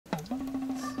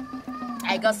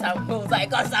I got some holes. I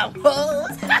got some holes.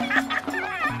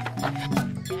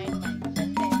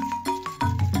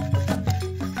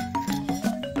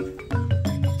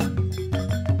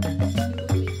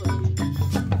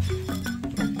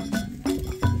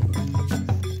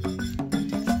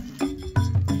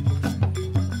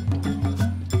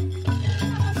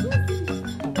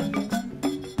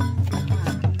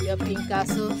 Your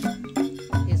Pinkaso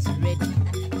is ready.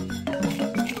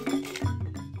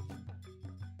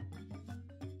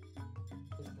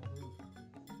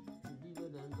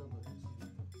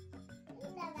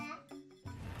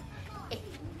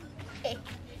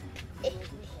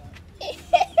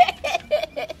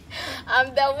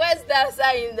 I'm the worst dancer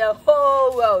in the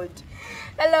whole world.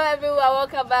 Hello everyone,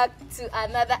 welcome back to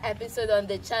another episode on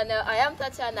the channel. I am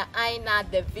Tatiana, Haina,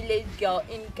 the village girl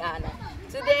in Ghana.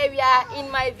 Today we are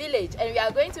in my village and we are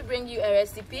going to bring you a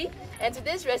recipe, and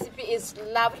today's recipe is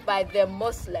loved by the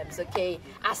Muslims, okay?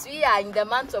 As we are in the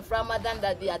month of Ramadan,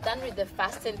 that they are done with the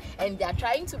fasting and they are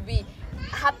trying to be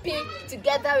happy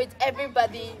together with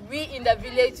everybody. We in the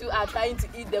village too are trying to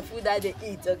eat the food that they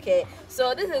eat, okay?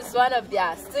 So this is one of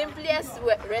their simplest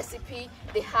recipe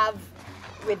they have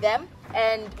with them,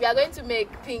 and we are going to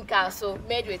make Pinkaso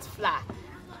made with flour,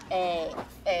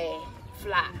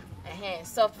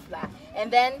 soft flour.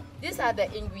 And then these are the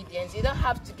ingredients. You don't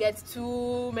have to get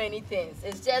too many things.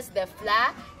 It's just the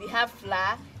flour.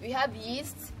 We have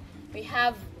yeast, we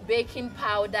have baking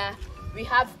powder, we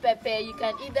have pepper. You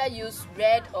can either use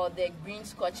red or the green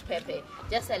scotch pepper,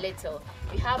 just a little.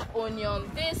 We have onion.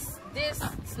 This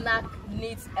snack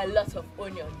needs a lot of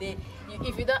onion.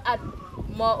 If you don't add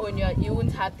more onion, you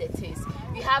won't have the taste.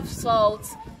 We have salt,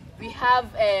 we have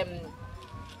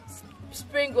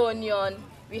spring onion.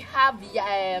 We have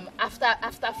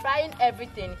after frying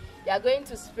everything, we are going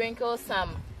to sprinkle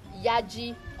some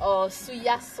yaji or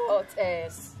suya salt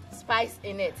spice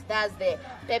in it. That's the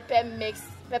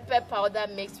pepper powder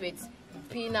mixed with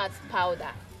peanut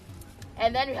powder.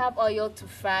 And then we have oil to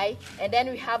fry, and then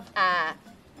we have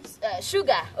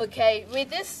sugar. Okay, with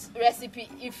this recipe,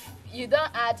 if you don't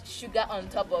add sugar on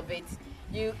top of it,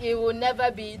 it will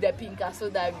never be the Pinkaso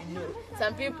that we know.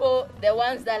 Some people, the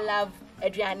ones that love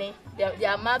Adriane,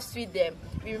 their mouth sweet them.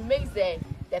 We mix the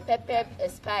pepper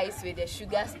spice with the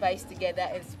sugar spice together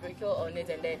and sprinkle on it,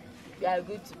 and then we are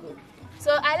good to go.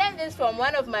 So I learned this from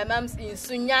one of my moms in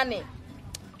Sunyani,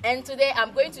 and today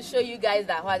I'm going to show you guys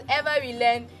that whatever we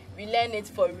learn it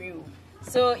for real.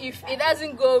 So if it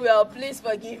doesn't go well, please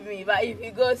forgive me, but if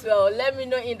it goes well, let me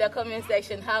know in the comment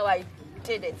section how I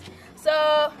did it.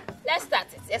 So let's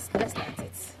start it. Let's start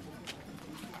it.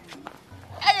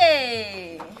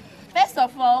 Hey! First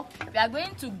of all, we are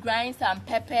going to grind some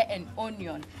pepper and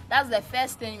onion. That's the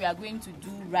first thing we are going to do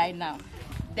right now.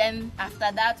 Then after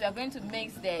that, we are going to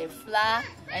mix the flour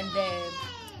and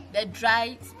the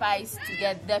dry spice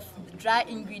together, the dry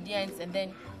ingredients, and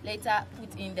then later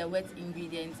put in the wet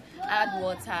ingredients, add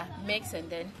water, mix, and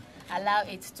then allow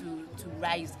it to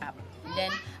rise up. And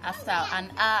then after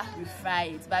an hour, we fry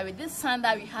it. But with this sun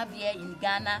that we have here in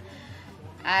Ghana,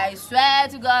 I swear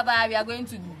to God that we are going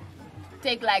to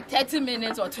take like 30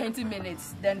 minutes or 20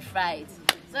 minutes, then fry it.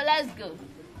 So let's go.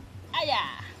 Aya!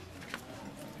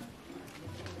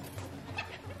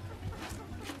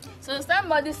 So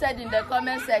somebody said in the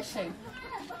comment section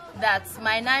that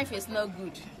my knife is not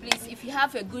good. Please, if you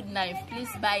have a good knife, please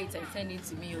buy it and send it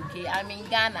to me, okay? I'm in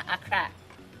Ghana, Accra.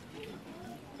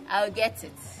 I'll get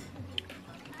it.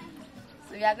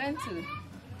 So we are going to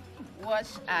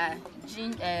wash our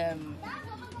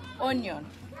onion.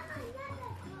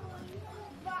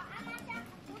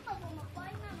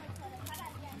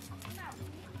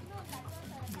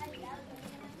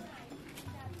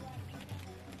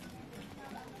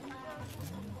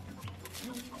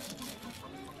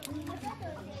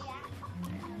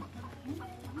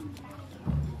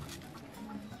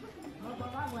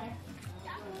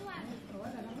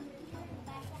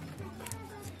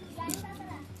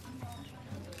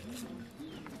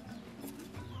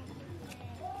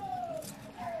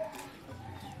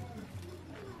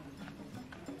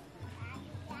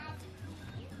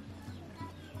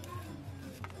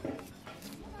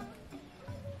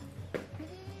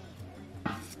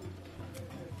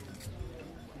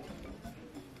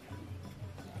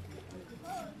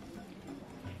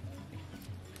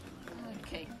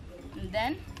 Okay, and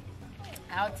then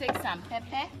I'll take some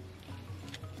pepper,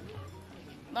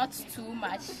 not too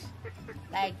much,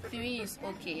 like 3 is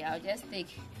okay. I'll just take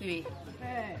 3.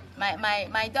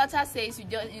 My daughter says you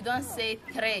don't say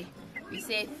 3, you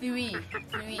say 3.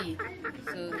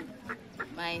 So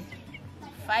my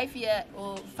 5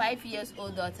 years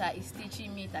old daughter is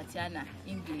teaching me Tatiana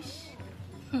English.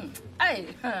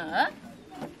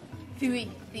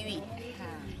 Three.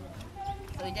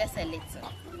 So just a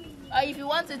little. Or if you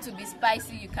want it to be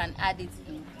spicy, you can add it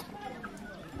in.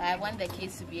 I want the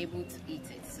kids to be able to eat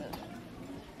it. So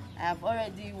I have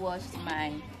already washed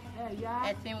my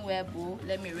earthenware bowl.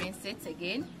 Let me rinse it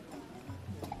again.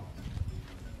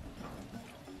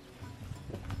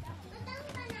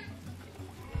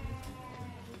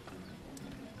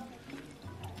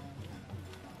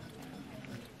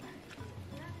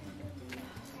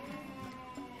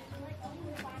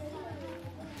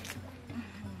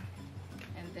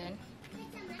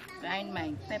 Grind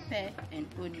my pepper and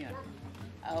onion.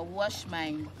 I'll wash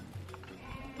my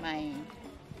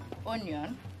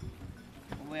onion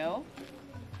well.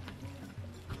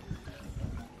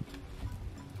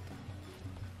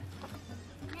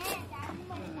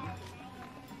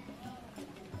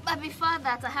 But before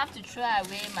that, I have to throw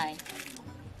away my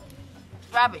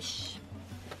rubbish.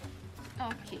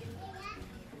 Okay.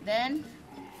 Then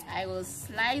I will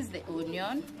slice the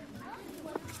onion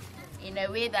in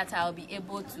a way that I'll be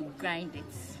able to grind it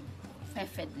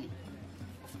perfectly.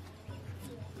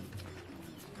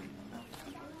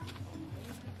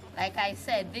 Like I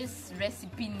said, this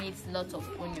recipe needs lots of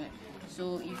onion.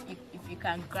 So if you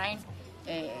can grind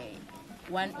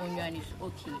one onion, is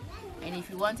okay. And if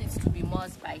you want it to be more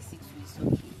spicy too, it's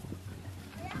okay.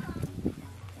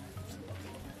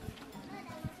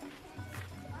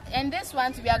 And this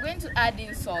one, we are going to add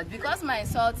in salt. Because my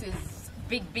salt is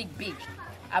big.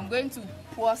 I'm going to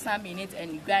pour some in it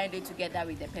and grind it together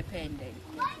with the pepper and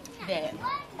the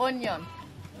onion.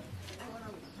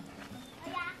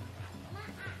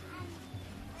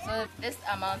 So this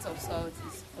amount of salt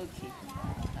is okay.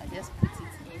 I'll just put it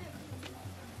in.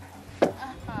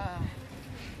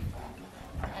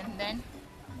 And then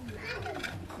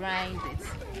grind it.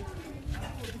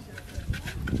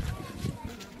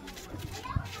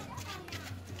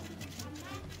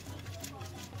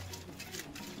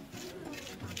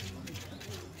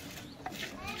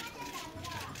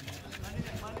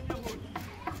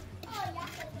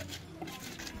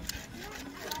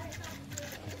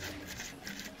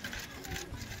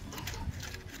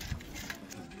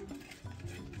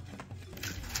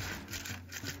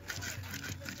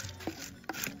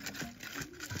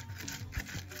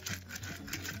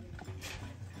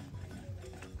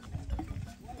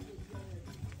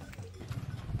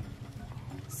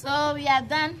 So we are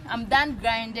done. I'm done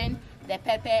grinding the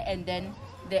pepper and then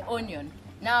the onion.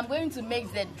 Now I'm going to mix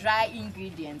the dry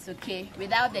ingredients, okay,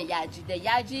 without the yaji. The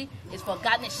yaji is for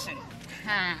garnishing.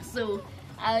 So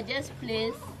I'll just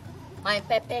place my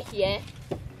pepper here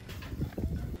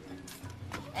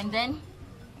and then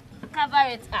cover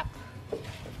it up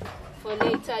for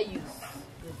later use.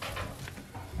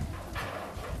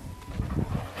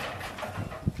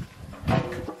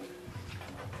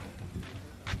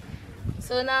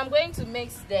 So now I'm going to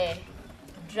mix the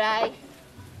dry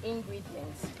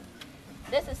ingredients.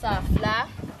 This is our flour.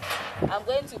 I'm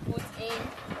going to put in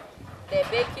the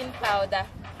baking powder.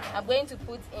 I'm going to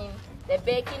put in the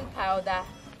baking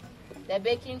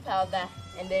powder,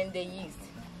 and then the yeast.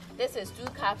 This is 2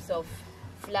 cups of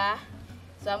flour.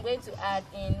 So I'm going to add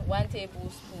in 1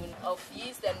 tablespoon of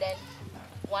yeast and then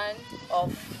 1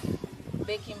 of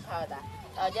baking powder.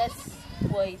 I'll just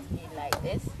pour it in like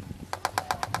this.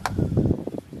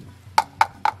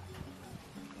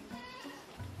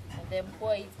 Then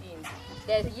pour it in.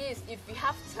 The yeast, if you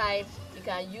have time, you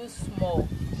can use small.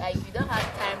 Like if you don't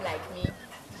have time like me,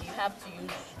 you have to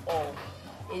use all.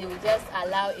 It will just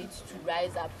allow it to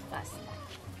rise up faster.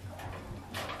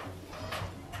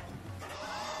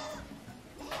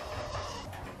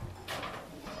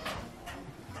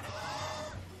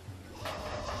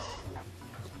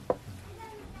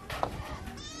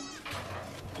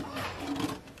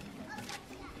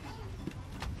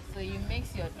 So you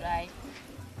mix your dry.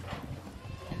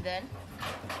 Then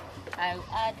I'll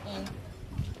add in,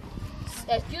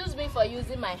 excuse me for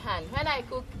using my hand. When I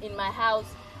cook in my house,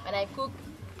 when I cook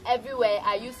everywhere,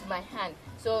 I use my hand.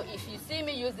 So if you see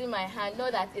me using my hand, know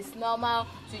that it's normal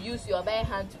to use your bare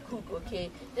hand to cook,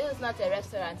 okay? This is not a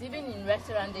restaurant. Even in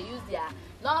restaurant, they use their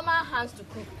normal hands to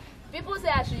cook. People say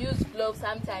I should use gloves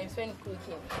sometimes when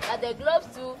cooking, but the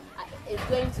gloves too is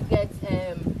going to get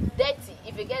dirty.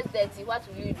 If it gets dirty, what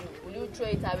will you do? Will you throw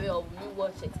it away or will you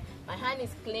wash it? My hand is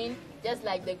clean, just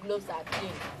like the gloves are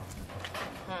clean.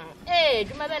 Hey,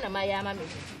 do my yama.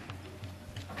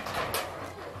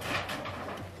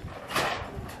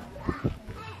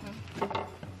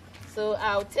 So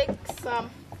I'll take some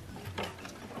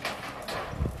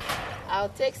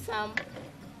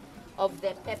of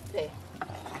the pepper.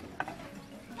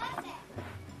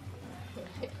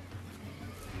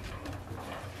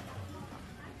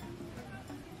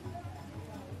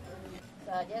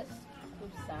 So I'll just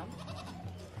put some.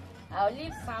 I'll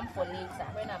leave some for later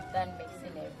when I'm done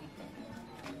mixing everything.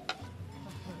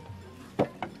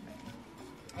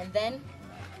 And then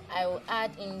I will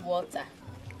add in water.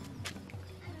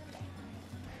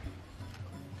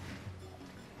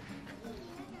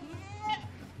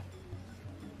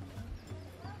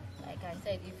 Like I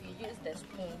said, if you use the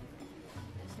spoon,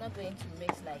 it's not going to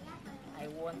mix like I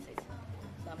want it.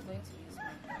 So I'm going to use my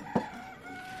hand.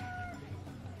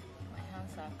 My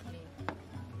hands are clean.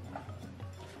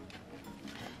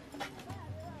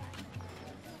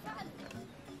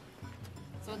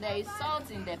 So there is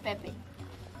salt in the pepper.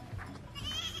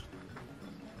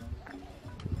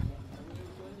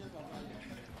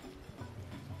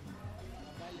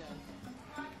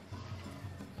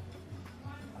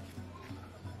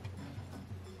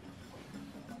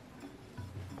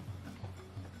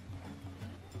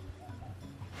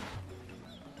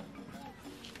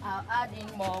 I'll add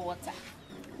in more water.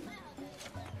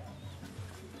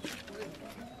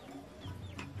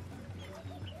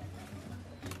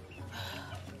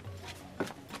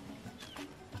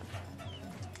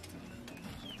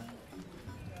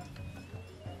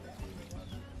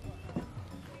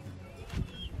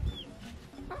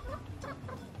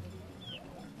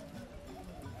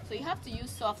 So you have to use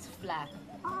soft flour,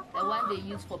 the one they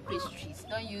use for pastries.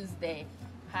 Don't use the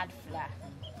hard flour,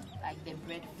 like the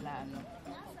bread flour, no.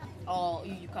 Or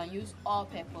you can use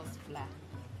all-purpose flour.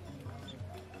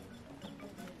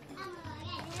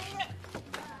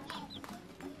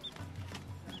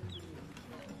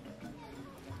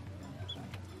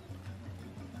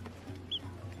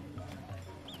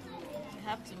 You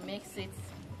have to mix it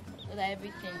so that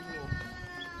everything will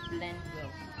blend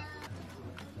well.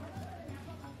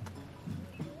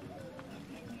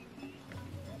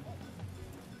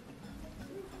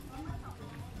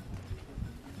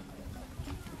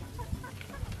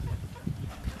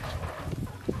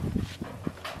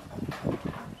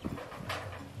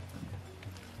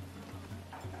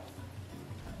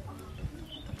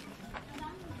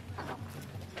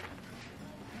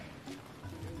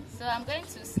 So I'm going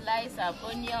to slice some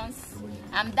onions.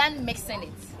 I'm done mixing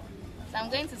it. So I'm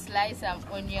going to slice some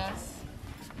onions.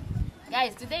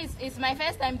 Guys, today is my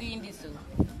first time doing this. So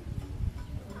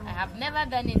I have never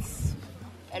done it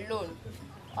alone.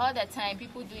 All the time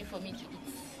people do it for me to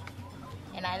eat.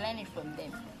 And I learn it from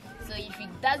them. So if it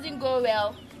doesn't go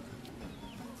well,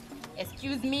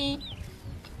 excuse me,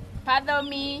 pardon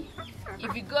me.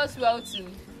 If it goes well too,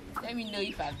 let me know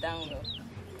if I've done well.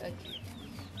 Okay.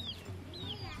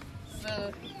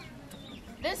 So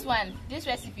this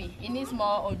recipe, it needs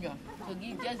more onion. So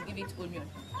just give it onion,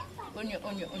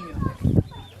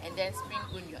 and then spring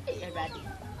onion. Ready.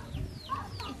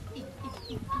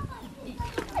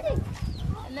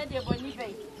 And then the boni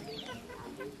bay.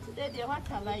 Today, what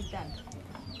have I done?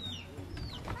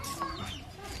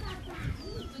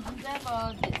 To deserve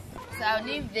all this. So I'll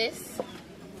leave this,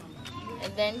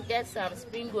 and then get some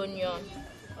spring onion,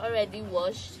 already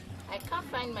washed. I can't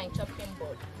find my chopping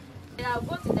board. Then I'll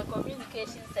go to the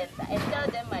communication center and tell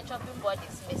them my chopping board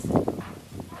is missing.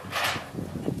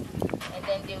 And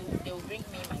then they will bring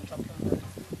me my chopping board.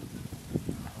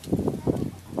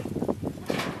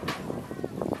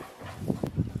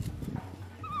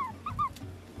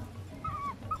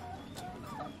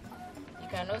 You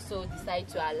can also decide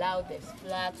to allow the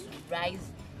flour to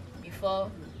rise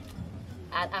before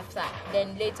and after.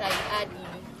 Then later you add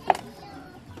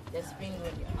in the spring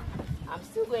onion. I'm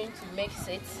still going to mix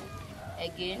it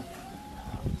again.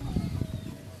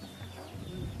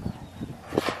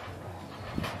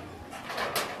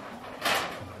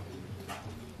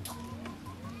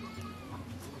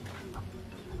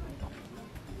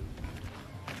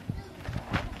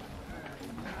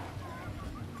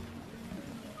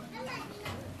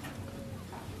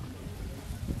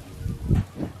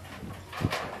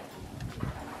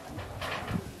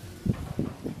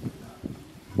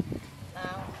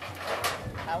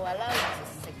 I'll allow it to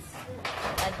sit.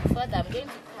 And before that, I'm going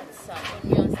to cut some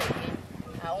onions again.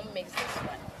 I won't mix this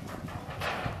one.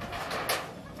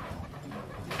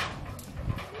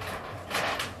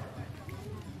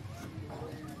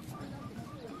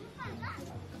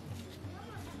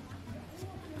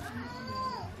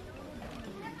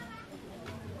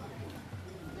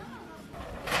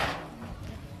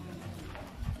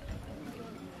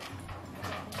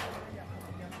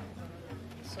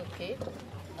 It's okay.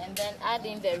 And then add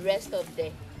in the rest of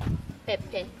the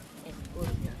pepper and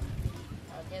onion.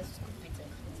 I'll just scoop it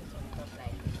and put it on top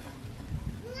like this.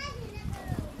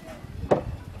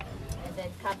 And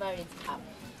then cover it up.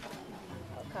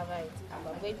 I'll cover it up.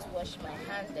 I'm going to wash my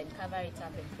hands, then cover it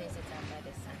up and place it under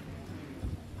the sun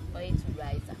for it to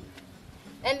rise up.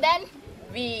 And then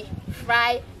we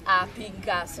fry our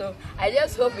pinkaso. I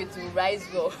just hope it will rise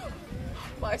well.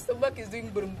 My stomach is doing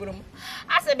boom boom.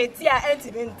 I said it's here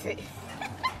empty.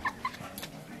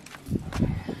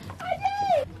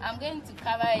 I'm going to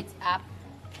cover it up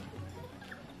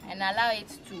and allow it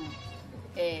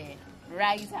to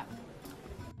rise up.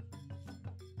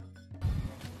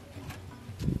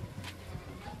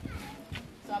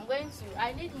 So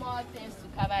I need more things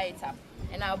to cover it up,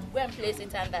 and I'll go and place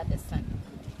it under the sun.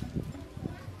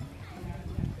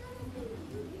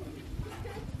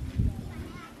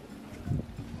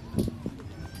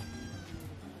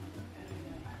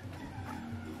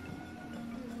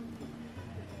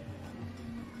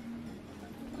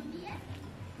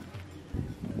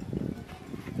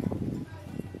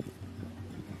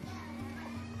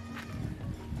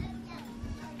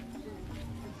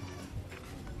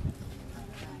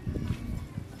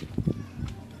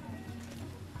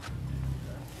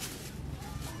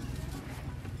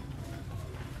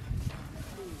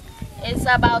 It's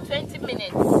about 20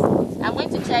 minutes. I'm going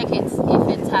to check it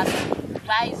if it has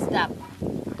rised up.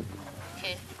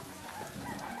 Okay.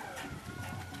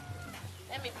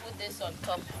 Let me put this on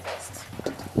top first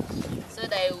so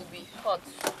that it will be hot.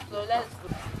 So let's go.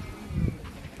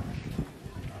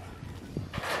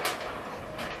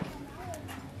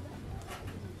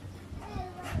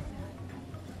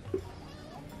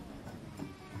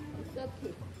 It's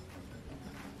okay.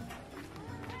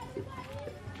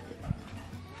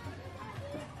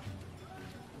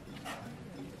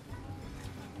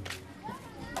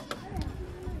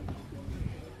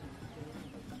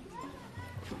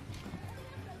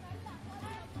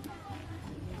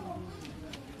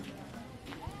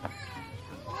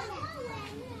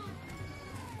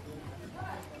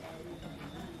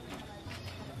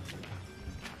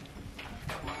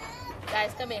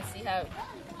 Guys, come and see how it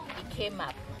came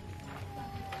up.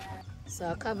 So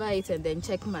I'll cover it and then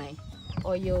check my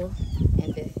oil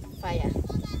and the fire.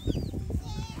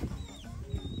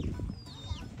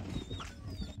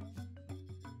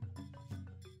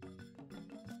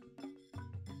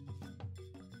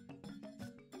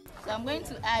 So I'm going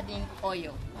to add in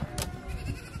oil.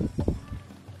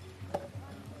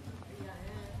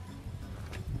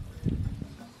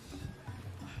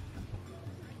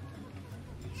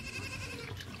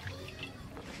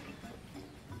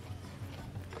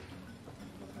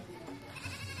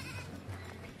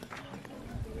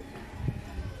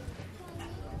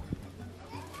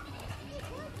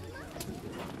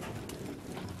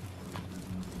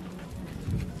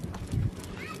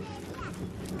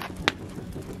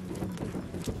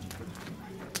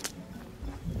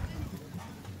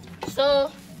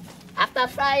 So after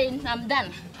frying, I'm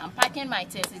done. I'm packing my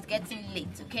things. It's getting late,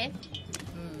 okay?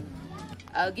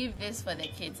 I'll give this for the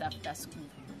kids after school.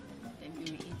 Then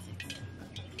we will eat it.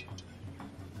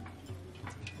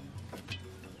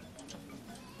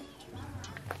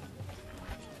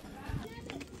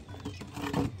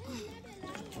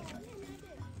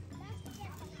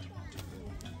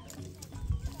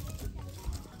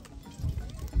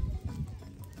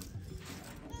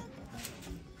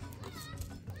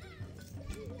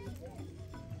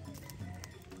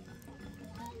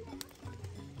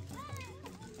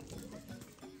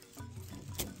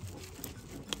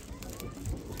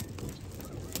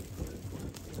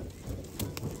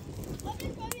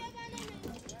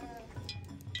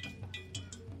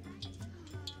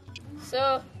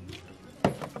 So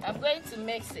I'm going to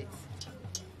mix it.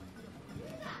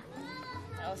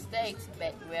 I'll stir it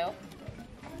back well.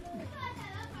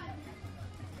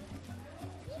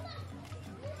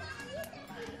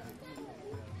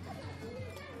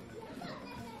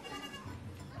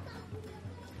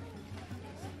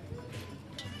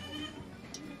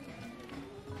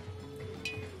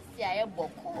 See,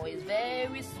 boko is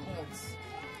very smooth.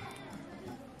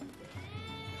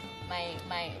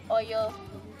 My oil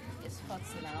is hot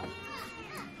now.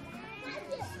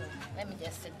 So let me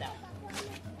just sit down.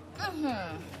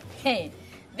 Hey,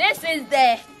 this is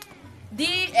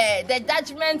the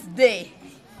judgment day.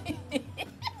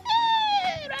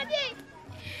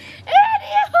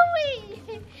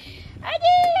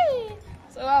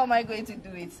 So how am I going to do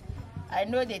it? I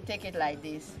know they take it like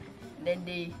this, then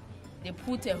they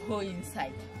put a hole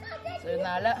inside. So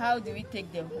now how do we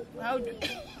take the hole? How do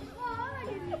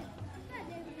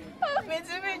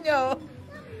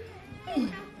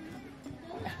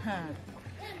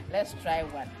let's try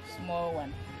one, small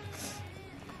one.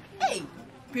 Hey,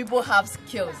 people have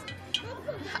skills.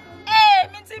 Hey,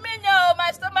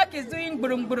 my stomach is doing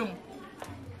boom boom.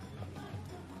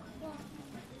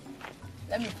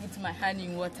 Let me put my hand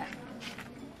in water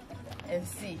and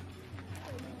see.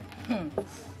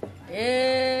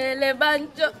 Ele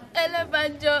banjo,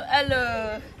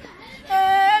 hello.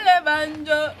 Ele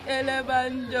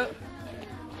banjo.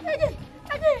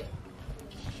 Again.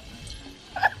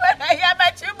 I have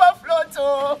a tuba float.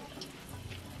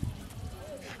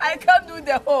 I can't do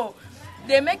the hole.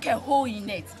 They make a hole in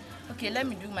it. Okay, let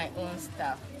me do my own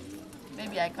stuff.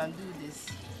 Maybe I can do this.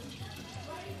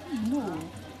 No.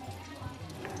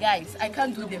 Guys, I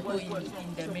can't do the hole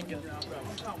in the middle.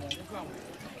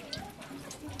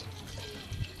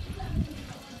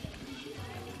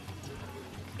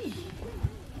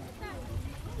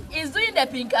 It's doing the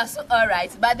Pinkaso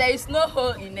alright, but there is no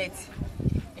hole in it.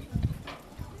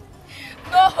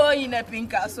 No hole in the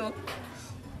Pinkaso.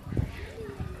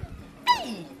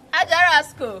 Hey,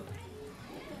 Ajarasko.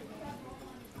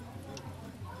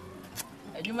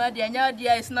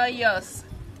 Dear, it's not yours.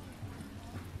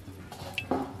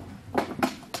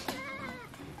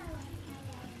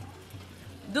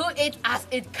 Do it as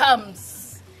it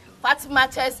comes. What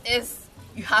matters is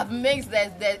you have mixed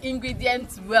the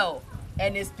ingredients well,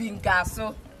 and it's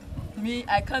Pinkaso. Me,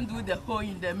 I can't do the hole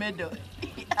in the middle.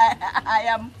 I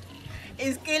am.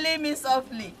 It's killing me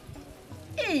softly.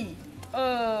 Hey.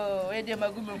 Oh, where did my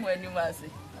good man when you must say?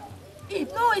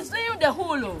 No, it's doing the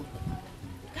hole. Oh.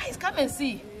 Guys, come and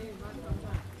see.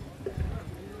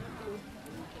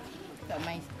 What am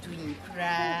I doing?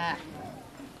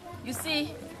 You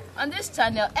see, on this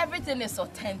channel, everything is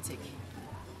authentic.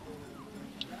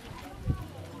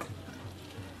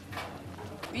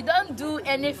 We don't do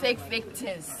any fake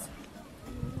things.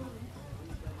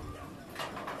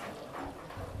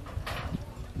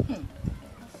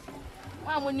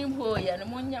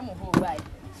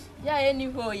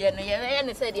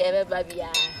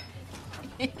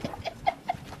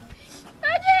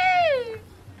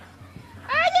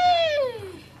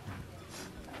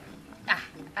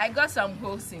 I got some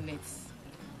holes in it.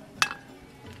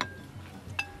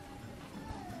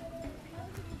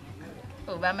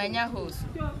 Oh, but my holes.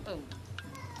 Oh,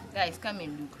 guys, come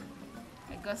and look.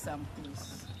 I got some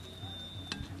holes.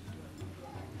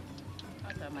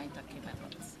 What am I talking about?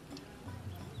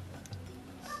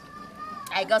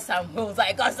 I got some holes.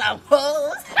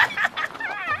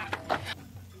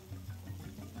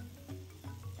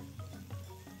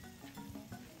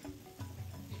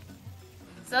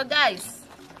 So guys,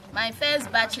 my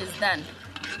first batch is done.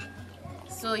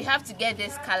 So you have to get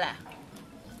this color.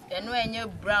 You know when you're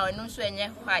brown, and also when you're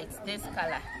white, this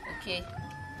color, okay?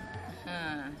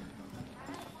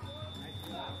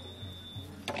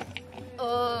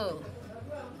 Oh.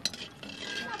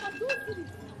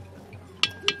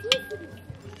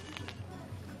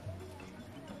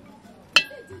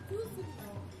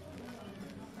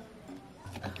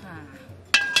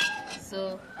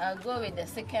 So I'll go with the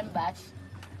second batch.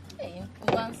 In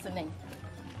one sitting.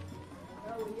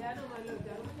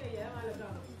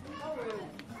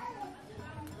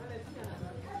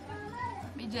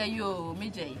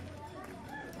 Mijay.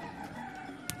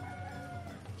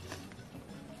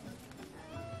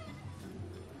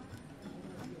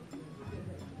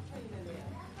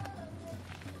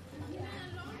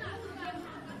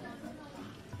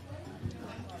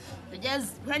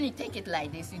 Just when you take it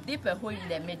like this, you dip a hole in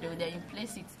the middle, then you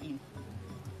place it in.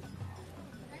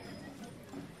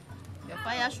 Your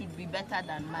fire should be better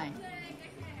than mine.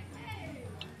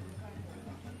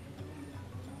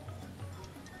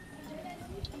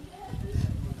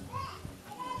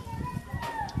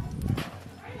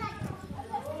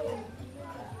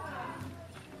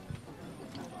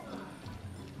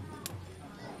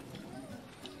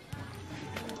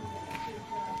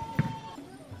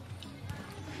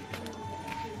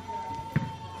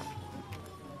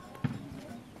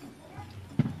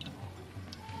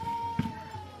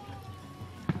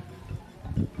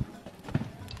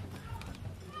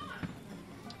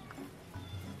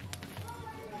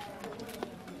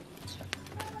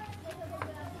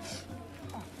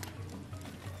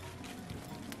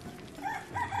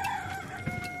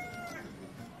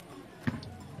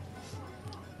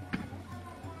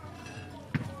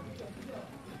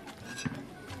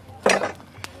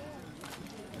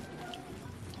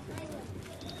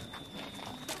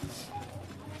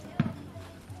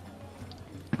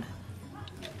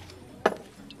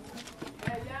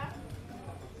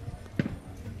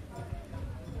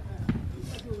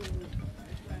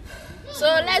 So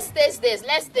let's taste this.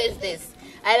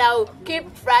 And I'll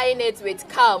keep frying it with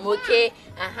calm, okay?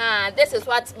 This is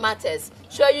what matters.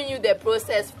 Showing you the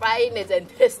process, frying it and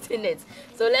tasting it.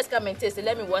 So let's come and taste it.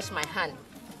 Let me wash my hand.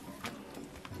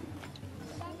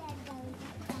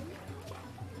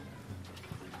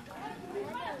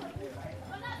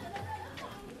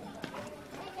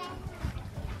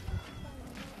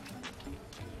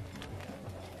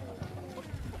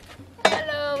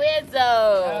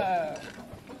 Pinkaso.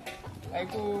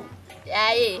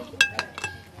 Yeah.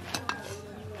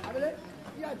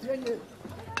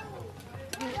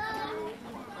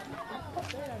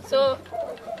 So,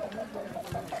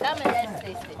 come and let's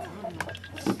taste it.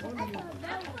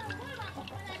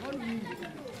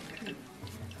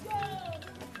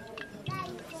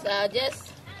 So I'll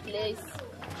just place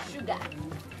sugar.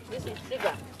 This is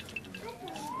sugar.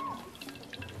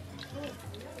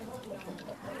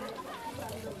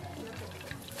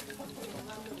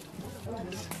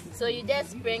 So you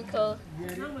just sprinkle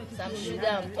some sugar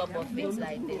on top of it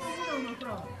like this.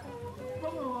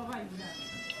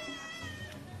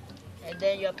 And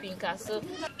then your Pinkaso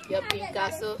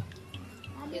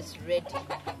is ready.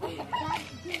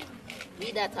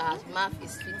 We that our mouth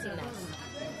is fitting us.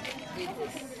 Do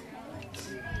this.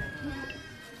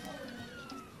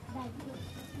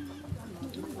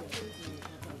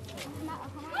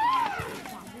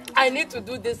 I need to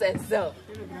do this and sell.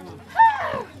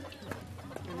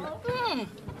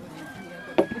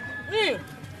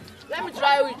 Let me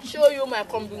try to show you my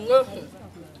combination.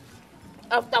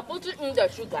 After putting in the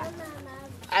sugar,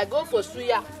 I go for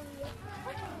suya.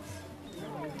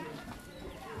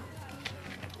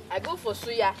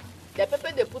 The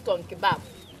pepper they put on kebab.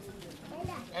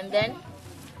 And then,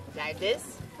 like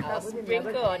this, I'll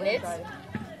sprinkle on it.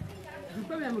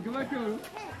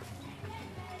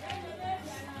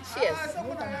 Cheers.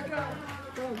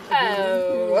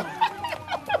 Oh.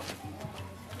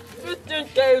 This thing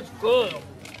tastes good.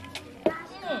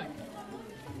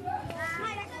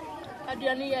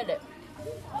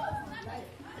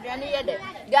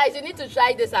 Guys, you need to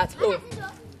try this at home.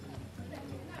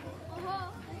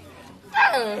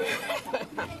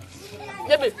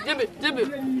 Jimmy.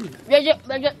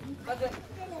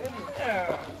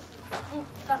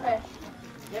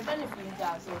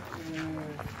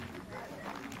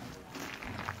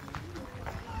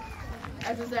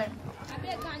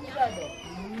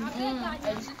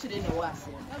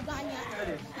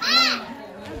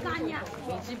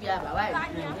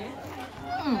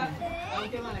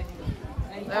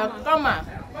 Come on.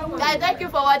 Guys, thank you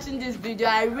for watching this video.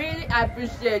 I really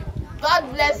appreciate it.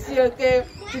 God bless you, okay?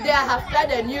 Today I have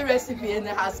tried a new recipe and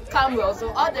it has come well. So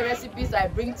all the recipes I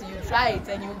bring to you, try it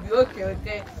and you'll be okay,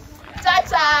 okay? Ciao,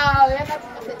 ciao!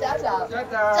 Ciao, ciao!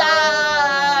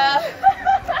 Ciao!